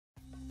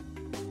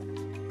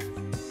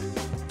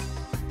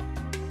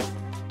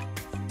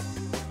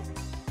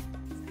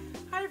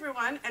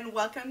everyone, and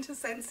welcome to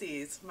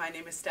Senseez. My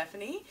name is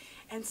Stephanie,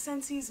 and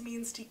Senseez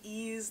means to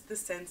ease the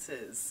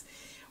senses.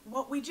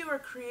 What we do are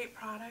create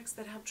products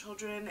that help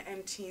children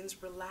and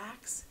teens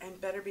relax and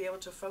better be able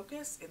to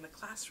focus in the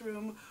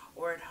classroom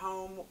or at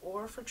home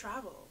or for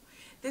travel.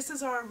 This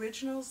is our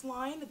originals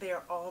line. They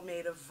are all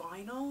made of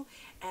vinyl,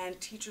 and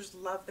teachers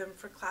love them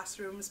for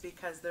classrooms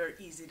because they're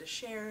easy to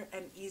share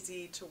and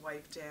easy to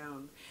wipe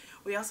down.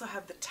 We also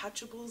have the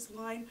Touchables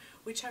line,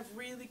 which have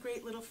really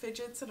great little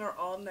fidgets and are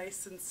all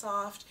nice and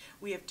soft.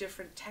 We have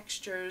different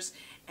textures,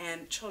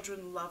 and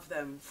children love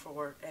them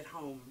for at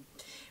home.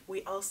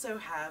 We also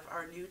have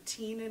our new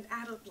teen and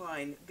adult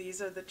line.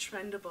 These are the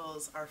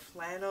Trendables, our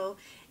flannel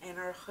and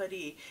our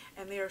hoodie,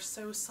 and they are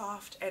so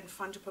soft and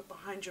fun to put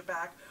behind your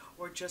back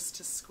or just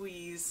to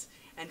squeeze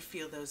and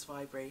feel those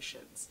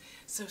vibrations.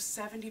 So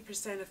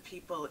 70% of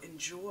people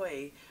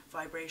enjoy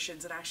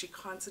vibrations and actually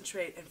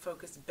concentrate and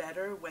focus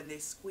better when they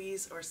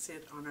squeeze or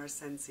sit on our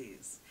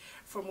Senseez.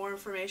 For more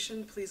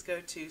information, please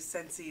go to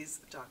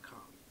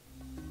senseez.com.